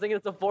 but I was thinking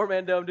it's a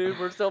 4-man dome, dude.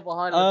 We're so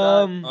behind.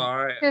 on time. All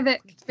right. Here,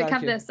 Vic. Vic, Thank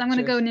have you. this. I'm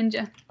gonna go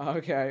ninja.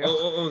 Okay.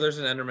 Oh, there's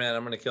an Enderman.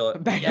 I'm gonna kill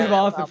it. Beg Yeah, of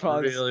I'll I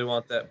arthropods. really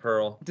want that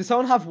pearl. Does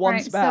someone have 1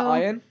 Right, spare so-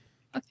 iron?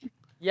 Okay.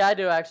 Yeah, I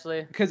do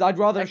actually. Because I'd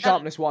rather I a kinda-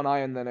 sharpness 1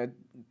 iron than a.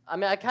 I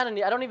mean, I kind of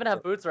need. I don't even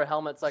have boots or a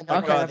helmet, so I Oh kind my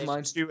Okay, god, never mind.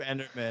 there's 2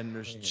 Endermen.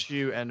 There's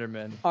 2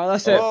 Endermen. Alright,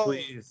 that's it. Oh.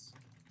 Please.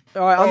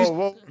 Alright, I'll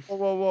Oh, just.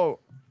 whoa.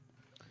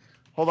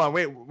 Hold on,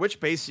 wait. Which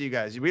base are you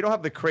guys? We don't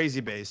have the crazy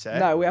base, eh?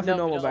 No, we have No, the we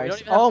normal don't. We don't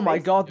base. even have Oh the my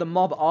base. god, the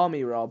mob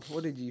army, Rob.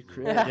 What did you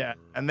create? Yeah,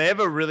 and they have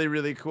a really,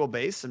 really cool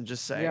base. I'm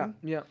just saying.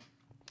 Yeah.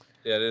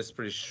 Yeah, it is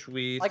pretty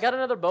sweet. I got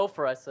another bow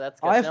for us, so that's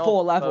good. I have Now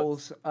 4 bows.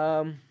 levels.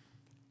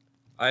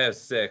 I have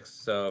 6,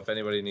 so if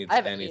anybody needs I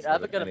have any 8. sort I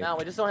have a of good any- amount.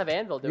 We just don't have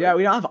anvil, do Yeah, we?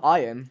 we don't have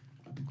iron.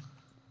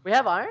 We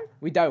have iron?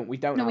 We don't. We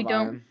don't No, have we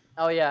don't. iron.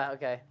 Oh yeah,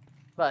 okay.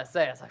 But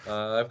I was like,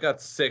 I've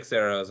got 6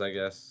 arrows, I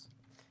guess.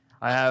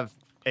 I have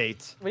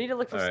 8. we need to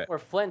look for some Alright. more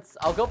flints.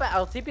 I'll go back.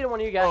 I'll TP to one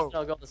of you guys, Oh. and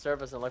I'll go on the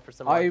surface and look for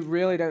some more. I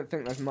really don't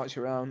think there's much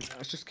around.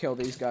 Let's just kill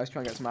these guys.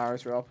 Try and get some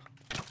arrows, Rob.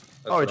 That's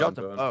Oh, we what dropped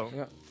I'm them.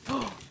 doing.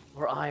 Oh.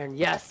 More iron,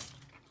 yes.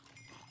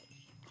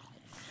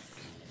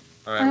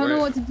 All I right, don't know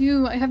where- what to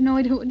do. I have no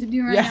idea what to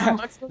do right Yeah. now.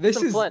 Let's look for This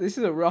some is flint. this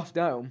is a rough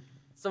dome.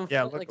 Some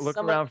Yeah, flint, look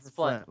some around of for it's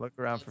flint. Look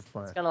around for It's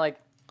flint. kind of like.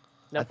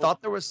 I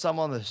thought there was some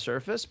on the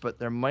surface, but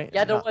there might.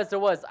 Yeah, there not. was. There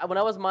was. When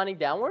I was mining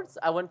downwards,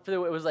 I went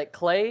through. It was like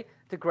clay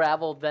to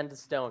gravel, then to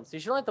stone. So you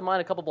should only have to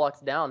mine a couple blocks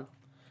down.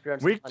 if you're on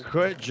We some fun.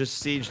 could just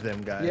siege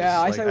them, guys. Yeah,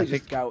 I Like, say we think,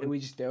 just go. We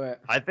just do it.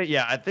 I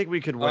think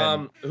we could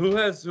win. who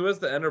has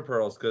the ender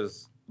pearls?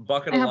 Because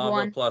bucket I of have lava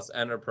 1. plus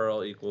ender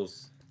pearl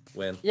equals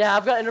win. Yeah,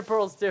 I've got ender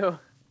pearls too.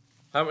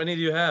 How many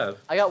do you have?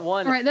 I got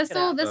 1. All right, let's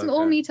all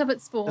Okay. meet up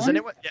at spawn.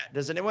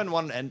 Does anyone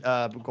want an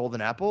golden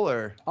apple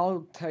or?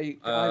 I'll take.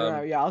 I don't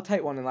know. Yeah, I'll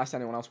take one unless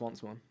anyone else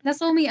wants one.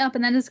 Let's all meet up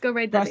and then just go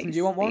raid the Preston, base. do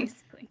you want one?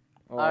 Basically.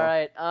 Or- All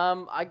right.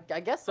 I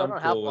guess so. I I'm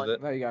don't have cool with one.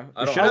 it. There you go.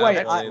 I don't have Oh wait,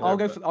 it I'll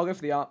go but-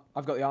 for the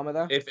I've got the armor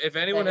there. If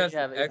anyone Yeah, has you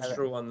have an it, you have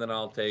extra one, then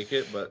I'll take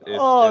it. But if,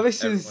 Oh, if this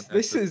everyone is has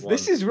this just is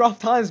this one- is rough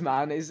times,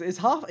 man. It's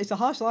a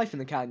harsh life in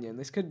the canyon.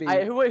 This could be.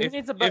 Who If-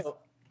 needs a if- bow?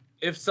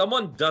 If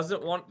someone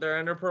doesn't want their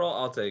ender pearl,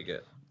 I'll take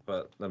it.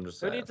 But I'm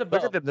just Who saying. needs a Look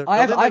bow? at them. they're I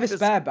have- building, I have like, a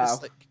spare bow.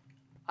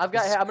 I've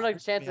got. This I'm gonna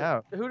freaks chance me it.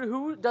 out.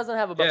 Who doesn't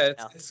have a bow Yeah,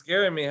 now? it's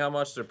scaring me how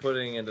much they're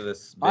putting into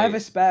this. I have a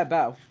base. spare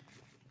bow.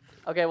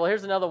 Okay, well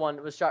here's another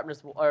one with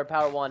sharpness or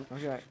power 1.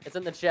 Okay. It's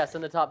in the chest,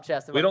 in the top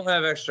chest. We don't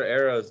have extra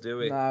arrows, do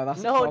we? No, that's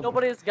the No, problem.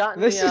 nobody has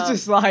gotten. This the, is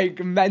just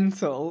like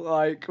mental.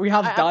 Like we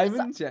have I'm just-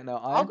 diamonds yet, no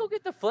I'll iron. go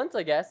get the flint,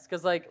 I guess,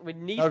 because like we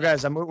need. Oh,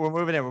 guys, we're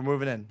moving in. We're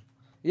moving in.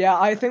 Yeah,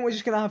 I think we're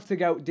just gonna have to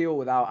go deal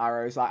without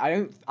arrows.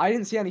 Like I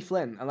didn't see any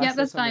flint. Unless Yeah,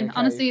 that's it's under fine. the cave.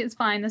 Honestly, it's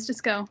fine. Let's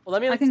just go. Well,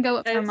 let me. I can go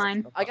up guys, from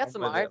mine. I got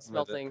some I'm with iron it, I'm with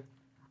it. smelting.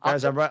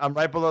 Guys, I'm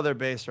right below their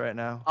base right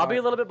now. I'll be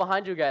a little bit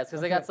behind you guys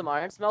because I got some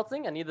iron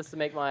smelting. I need this to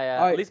make my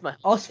at least my.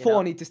 Us you four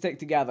know? need to stick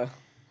together.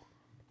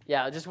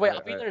 Yeah, just wait. I'll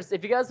Alright, be alright. there.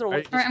 If you guys are. All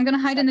right, I'm gonna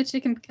hide in the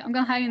chicken. I'm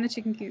gonna hide in the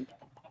chicken coop.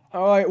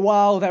 All right.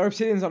 Wow, their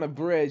obsidian's on a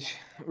bridge.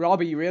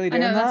 Rob, are you really I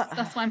doing know that?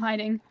 that's why I'm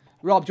hiding.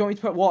 Rob, do you want me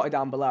to put water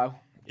down below?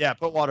 Yeah,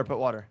 put water, put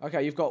water.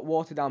 Okay, you've got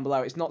water down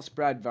below. It's not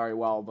spread very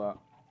well, but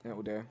it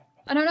will do.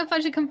 I don't know if I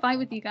should come fight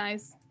with you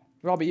guys.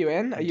 Rob, are you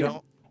in? Are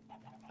you?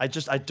 I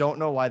don't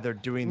know why they're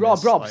doing Rob,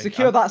 this. Rob, like,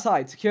 secure that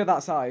side. Secure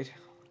that side.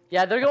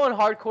 Yeah, they're going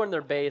hardcore in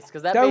their base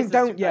because that. base is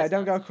Don't too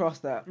don't go nice. across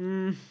there.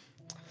 I'm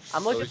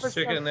looking for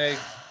chicken some. egg.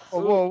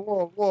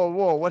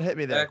 Whoa! What hit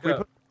me there? Back Can we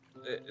up.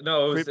 put,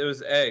 No, it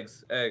was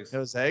eggs. Eggs. it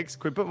was eggs.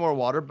 Can we put more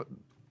water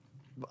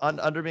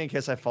under me in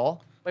case I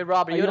fall? Wait,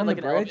 Rob, are Are you you in on like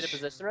the an elevated bridge?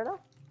 position right now?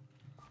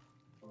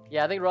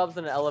 Yeah, I think Rob's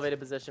in an elevated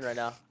position right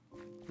now.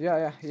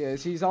 Yeah, he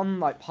is. He's on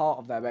like part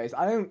of their base.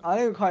 I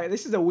don't quite.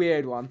 This is a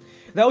weird one.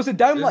 There was a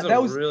dome This like is a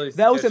there was really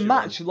there was a sketchy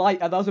match like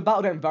there was a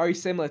Battledome very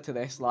similar to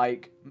this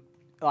like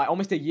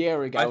almost a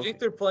year ago. I think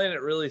they're playing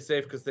it really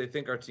safe because they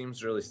think our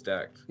team's really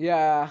stacked.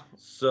 Yeah.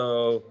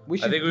 So We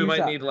I should think we use might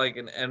that. need like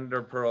an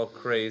Ender Pearl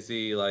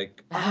crazy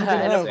like. I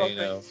don't know.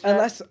 Insano.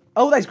 Unless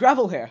there's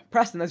gravel here.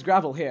 Preston, there's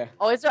gravel here.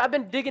 Oh, is there? I've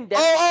been digging down.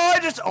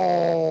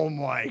 Oh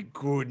my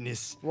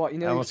goodness. What you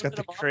I know? almost got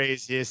the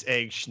craziest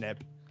egg schnip.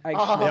 Egg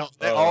Oh. snip.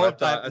 They Oh, all I have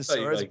thought you,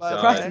 dinosaurs, like, by the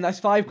died. way. Preston, there's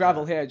 5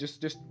 gravel here.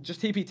 Just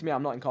TP to me.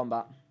 I'm not in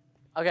combat.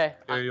 Okay.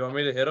 Here, you want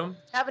me to hit him?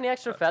 Have any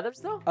extra feathers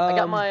though? I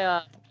got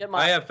my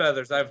I have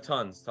feathers. I have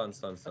tons.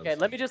 Okay,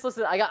 let me just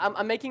listen.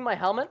 I'm making my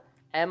helmet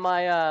and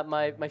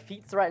my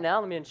feet right now.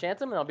 Let me enchant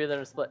them and I'll be there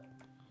in a split.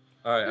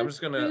 All right, I'm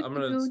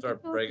gonna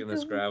start breaking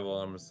this gravel.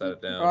 I'm gonna set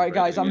it down. All right, break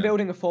guys, it I'm again.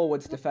 building a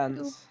forwards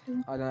defense.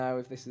 I don't know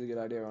if this is a good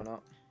idea or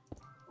not.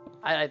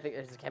 I think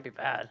this can't be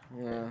bad.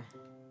 Yeah.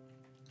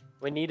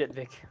 We need it,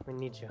 Vic. We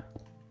need you.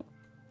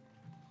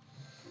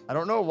 I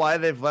don't know why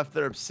they've left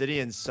their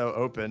obsidian so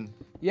open.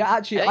 Yeah,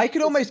 actually, I I think could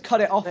it's- almost cut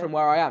it off from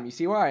where I am. You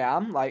see where I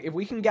am? Like, if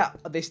we can get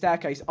this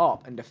staircase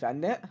up and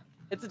defend it.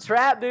 It's a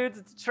trap, dudes.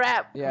 It's a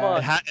trap. Yeah.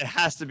 Come It, on. it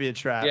has to be a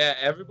trap. Yeah,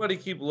 everybody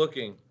keep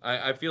looking.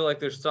 I feel like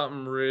there's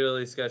something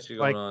really sketchy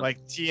going on.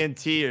 Like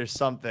TNT or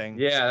something.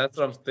 Yeah, that's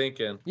what I'm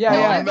thinking. Yeah, No,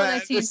 yeah. I got man,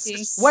 that this TNT.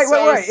 is Wait,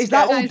 so Is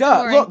that all Guys, dirt? don't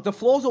worry. Look, the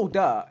floor's all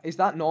dirt. Is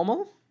that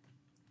normal?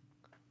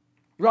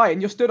 Ryan,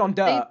 you're stood on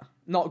dirt,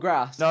 not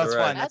grass. No, it's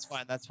Correct. fine. That's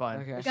fine. That's fine.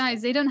 Okay.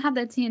 Guys, they don't have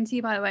that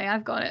TNT, by the way.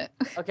 I've got it.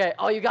 Okay.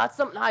 Oh, you got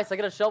some? Nice. I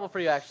got a shovel for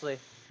you, actually.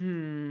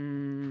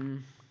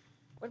 Where'd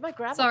my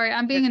gravel? Sorry,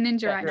 I'm being a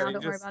ninja Yeah, right Here, now. you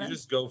Don't worry just, about you it.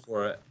 just go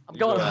for it. I'm You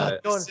going go at up.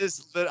 it. Going. This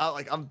is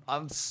like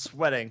I'm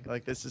sweating.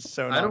 Like this is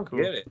so not I don't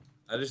cool. get it.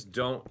 I just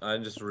don't.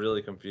 I'm just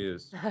really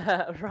confused.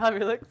 Rob, you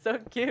look so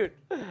cute.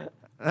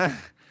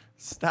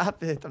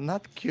 Stop it! I'm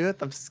not cute.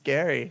 I'm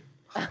scary.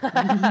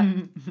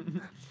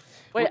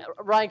 Wait,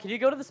 Ryan, can you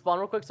go to the spawn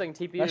real quick so I can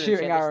TP you? They're and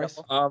shooting enchant arrows.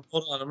 this shovel?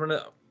 Hold on.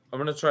 I'm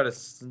gonna try to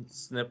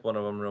snip one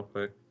of them real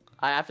quick.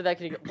 After that,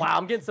 can you? Wow,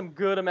 I'm getting some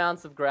good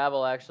amounts of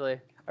gravel actually,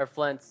 or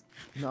flints.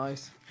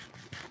 Nice.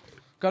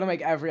 Gotta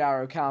make every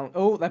arrow count.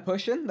 Oh, they're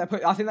pushing. I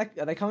think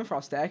are they coming for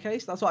our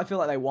staircase? That's what I feel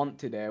like they want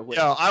to do. which-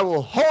 Yo, I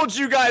will hold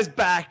you guys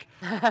back.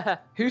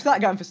 Who's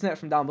that going for snip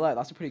from down below?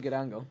 That's a pretty good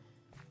angle.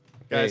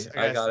 Guys,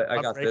 Hey, I got it. I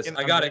I'm got this. breaking-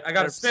 I I'm got it. breaking I got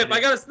their a snip. I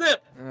obsidian. got a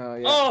snip. Oh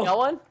yeah. Oh. Got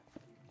one?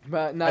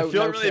 But no, I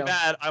feel no really kill.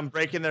 bad. I'm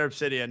breaking their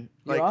obsidian.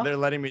 You Like are? they're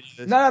letting me do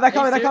this. No, they're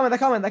coming. Are They're you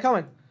coming. They're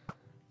coming.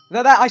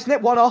 They're there. I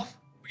snipped one off.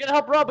 We're gonna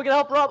help Rob. We're gonna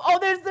help Rob. Oh,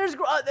 there's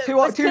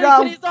Two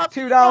down. Kenny's off.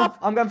 Two Kenny's down. off.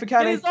 I'm going for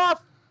Kenny. Kenny's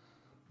off.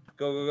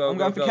 Go. I'm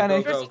go, going for go,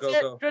 Kenny. Go, Christian's go,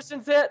 hit. go.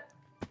 Christian's hit.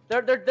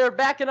 They're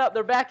backing up.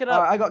 They're backing up.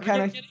 Alright, I got Did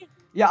you get Kenny.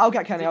 Yeah, I'll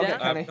get Kenny. Is I'll he get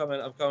down?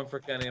 Kenny. I'm coming for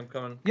Kenny. I'm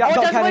coming. Yeah, I Oh,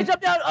 got guys, Kenny. wait,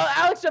 jump down.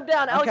 Alex jumped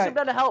down. Alex Okay. jumped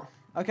down to help.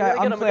 Okay, We gotta get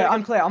I'm him, we clear. gotta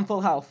I'm clear. I'm full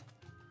health.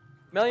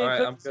 Million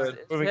Alright, I'm cookies good.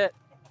 is Moving. hit.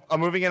 I'm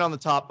moving in on the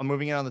top. I'm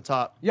moving in on the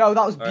top. Yo,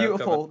 that was Alright,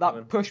 beautiful.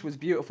 coming. That push was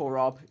beautiful,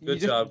 Rob. You Good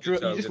just job, good you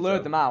job, just good lured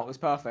job. them out. It was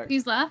perfect.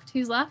 Who's left?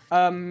 Who's left?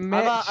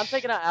 Mitch. I'm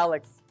taking out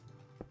Alex.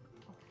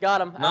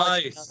 Got him.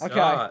 Alex. Nice. Okay.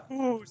 shot.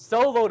 Ooh,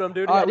 soloed him,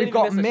 dude. Alright, I we've didn't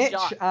got even miss a Mitch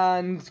shot.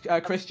 and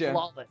That's Christian.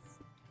 Flawless.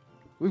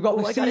 We've got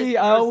Ooh, the I got his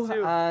CEO arrows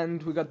too.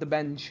 and we've got the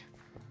bench.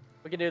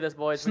 We can do this,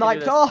 boys. We can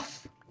do Sniped this.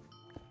 off.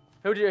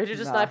 Who did you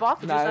just Nah. snipe off?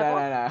 Did No, you snipe no,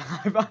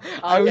 off? no, no.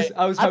 I was Okay.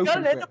 hoping I've got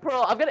an for ender it.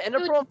 pearl. I've got an ender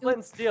pearl, flint,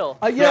 and steel.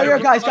 Yeah, Yeah,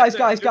 guys.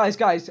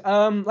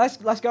 we're-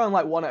 Let's go on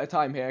like one at a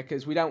time here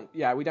because we don't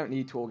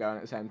need to all go on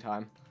at the same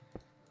time.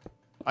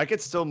 I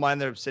could still mine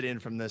their obsidian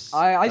from this.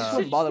 I just Uh,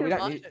 wouldn't bother. We don't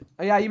Mine need. it.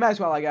 Oh, yeah, you may as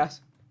well, I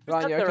guess. Who's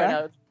Ryan, up you there okay?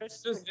 right now?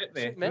 Chris, Just hit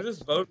me. Mitch? You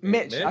just vote me.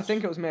 Mitch, I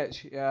think it was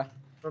Mitch. Yeah.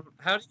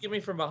 How did you get me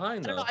from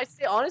behind I don't though? know. I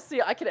say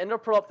honestly, I could ender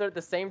pearl up there at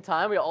the same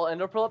time. We all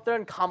ender pearl up there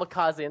and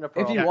kamikaze ender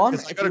pearl. If you Yeah, want,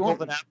 'cause I if got a you want.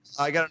 golden apple.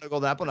 I got a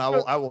golden apple, and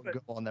I will go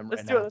on them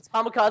Let's right do it. now. Let's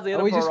kamikaze ender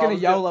Are we pearl. just gonna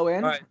Let's do it. YOLO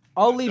in? Alright.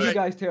 I'll leave you Alright.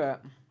 guys to it.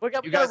 We You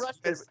gotta guys- rush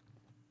this.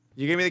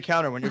 You gave me the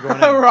counter when you're going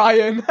in.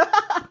 Ryan.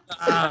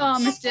 Oh,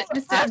 missed it.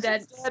 I'm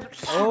dead.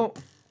 Oh.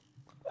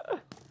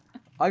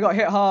 I got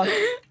hit hard.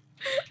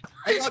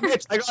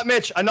 I got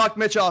Mitch. I knocked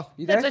Mitch off.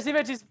 You Mitch, I did? see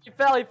Mitch. He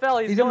fell.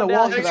 He's in going the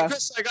down. water there.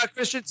 I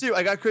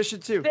got Christian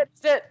too.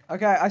 Sit.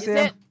 Okay, I see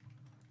him.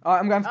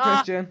 Alright, I'm going for Ah.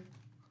 Christian.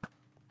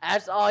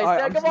 Ash, oh, he's Alright,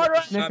 dead. I'm Come on,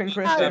 Ryan. sniffing Yeah,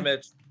 Christian.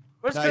 Mitch.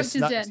 Where's Nice.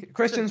 Christian? Christian's dead.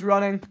 Christian's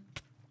running.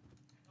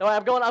 No,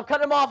 I'm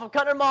cutting him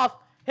off.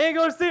 He ain't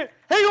gonna see it.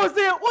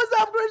 What's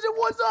up, Christian?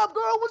 What's up,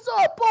 girl? What's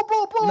up? Boom,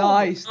 boom, boom.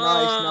 Nice. Oh,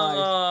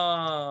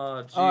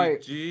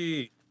 Alright.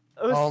 GG. It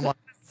was Oh my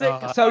sick.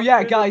 God. So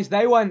yeah, guys,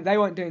 they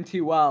weren't doing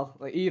too well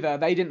like, either.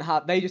 They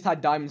just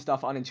had diamond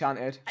stuff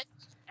unenchanted.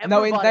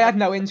 Everybody, They had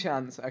no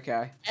enchants.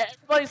 Okay.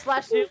 Everybody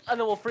slash heal and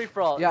then we'll free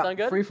for all. Yeah, Sound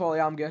good? free fall.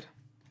 Yeah, I'm good.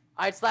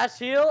 Alright, slash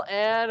heal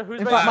and who's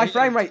In ready? fact, my Yeah.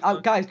 frame rate.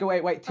 Guys, go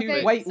wait.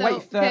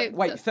 Okay,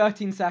 so-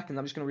 13 seconds.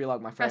 I'm just gonna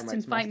relog my frame Preston,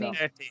 rate. fight me.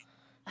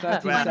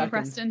 13 Wow. seconds.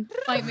 Preston,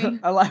 fight me.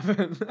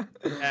 11.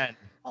 10,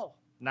 Oh,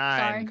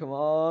 9, Come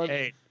on.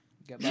 8,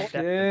 Get back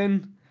 7,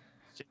 in.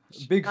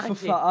 Big 19.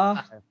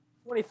 fafata.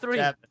 23.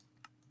 7,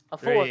 A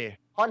 4. 3,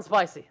 Hot and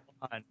spicy.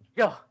 1,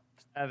 Go.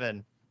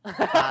 7,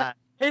 5.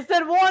 He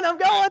said 1. I'm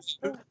going.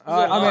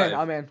 Alright,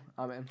 alive?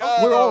 I'm in. Go.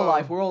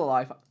 We're all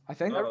alive. I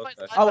think. Oh, Everybody's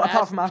okay. alive Oh, but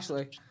apart Ash. from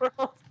Ashley.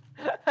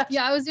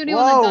 Yeah, I was the only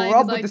one that Whoa, died.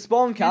 Rob 'cause with the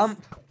spawn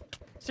camp.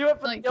 She went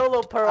for Like- the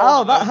YOLO pearl.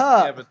 Oh, that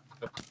Yeah, hurt.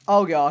 but-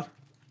 Oh god.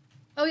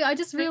 Oh yeah, I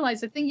just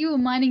realized. I think you were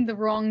mining the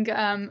wrong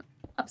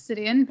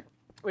obsidian.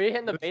 Were you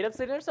hitting the bait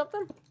obsidian or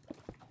something?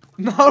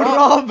 No,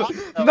 Rob.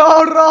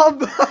 No,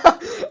 Rob.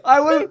 I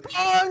will.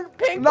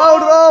 Ping No,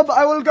 pong! Rob.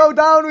 I will go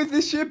down with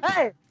the ship.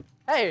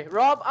 Hey,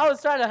 Rob, I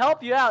was trying to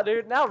help you out,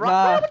 dude. Now,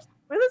 Rob,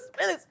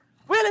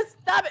 Willis,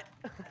 stop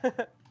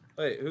it!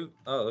 Wait, who?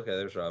 Oh, okay,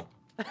 there's Rob.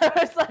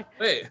 It's like,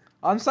 Wait,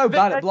 I'm so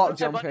bad at Vic, block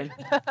okay, buddy.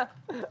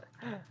 jumping.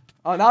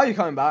 Oh, now you're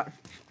coming back.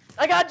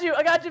 I got you,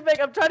 Vic.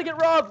 I'm trying to get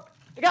Rob.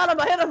 I got him,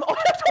 I hit him.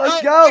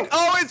 Let's go.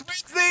 Always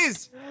wins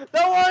these.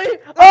 Don't worry.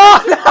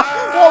 Oh, no.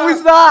 What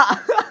was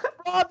that?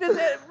 Rob is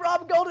it.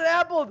 Rob golden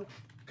appled.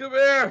 come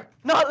here.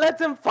 Not let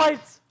them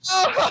fight.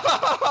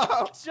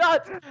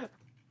 Shut.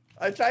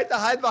 I tried to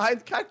hide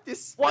behind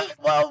cactus.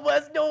 Wild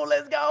West, no,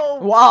 let's go.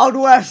 Wild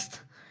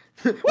West.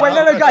 Wait,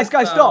 no, guys,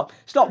 Wow.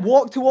 stop.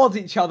 Walk towards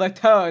each other,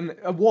 turn,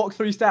 walk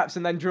 3 steps,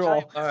 and then draw.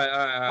 All right.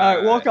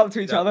 Alright, walk up to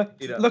each other.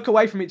 Eat up. Look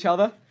away from each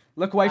other.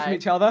 Look away from Alright.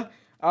 each other.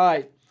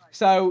 Alright,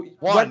 so...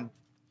 1,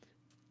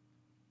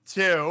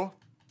 2,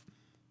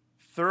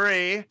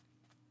 3,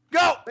 go!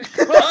 I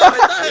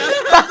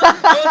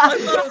thought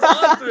it was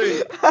on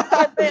 3.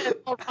 Oh, man.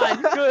 Oh,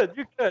 fine.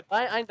 You're good.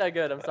 I ain't that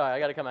good. I'm sorry. I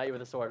gotta come at you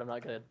with a sword. I'm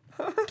not good.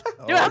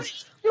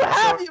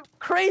 You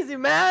crazy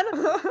man.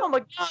 Oh my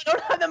god, I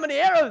don't have that many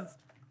arrows.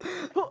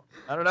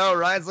 I don't know.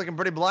 Ryan's looking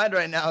pretty blind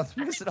right now. He's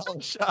missing all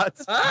the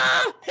shots.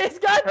 Ah! He's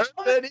got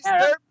Slurping, he's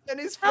slurping,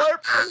 he's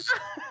slurping.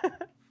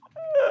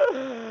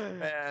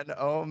 Man,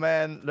 oh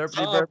man,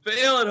 lurpity Oh, burp.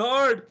 failing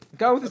hard.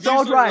 Go with the These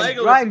sword, are Ryan.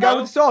 Legolas, Ryan, go bro.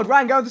 with the sword.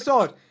 Ryan, go with the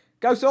sword.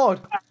 Go sword.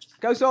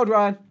 Go sword,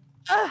 Ryan.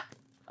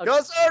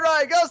 Go sword,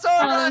 Ryan, go sword,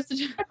 Oh, Ryan.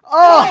 that's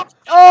Oh!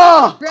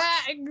 Oh!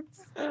 dragged.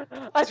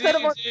 I said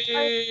him on.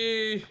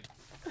 GG.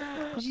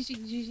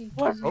 GG.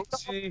 Oh,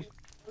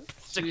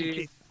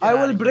 GG. I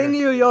will bring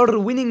you your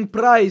winning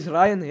prize,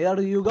 Ryan. Here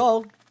you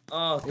go.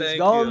 Oh, It's thank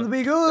going you. to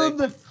be good.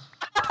 Thank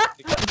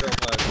you so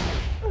much.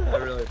 I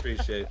really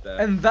appreciate that.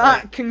 And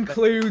that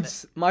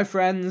concludes, my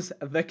friends,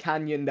 the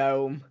Canyon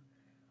Dome.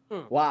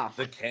 Wow.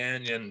 The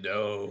Canyon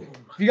Dome.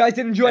 If you guys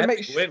did enjoy, Epic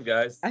make sure. win,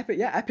 guys.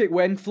 Epic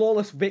win.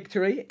 Flawless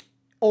victory.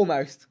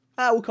 Almost.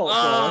 We'll call it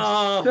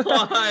flawless.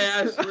 Oh, why,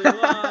 Ashley?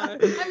 Why?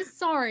 I'm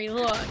sorry.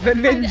 Look. The I tried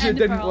to ninja end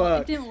didn't pearl.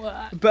 work. It didn't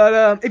work.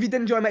 But if you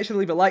did enjoy, make sure to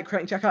leave a like,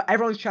 comment, and check out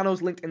everyone's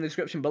channels linked in the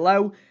description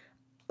below.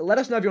 Let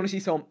us know if you want to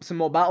see some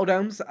more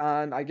Battledomes,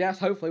 and I guess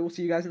hopefully we'll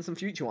see you guys in some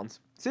future ones.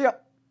 See ya!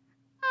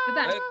 But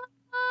that- Hey.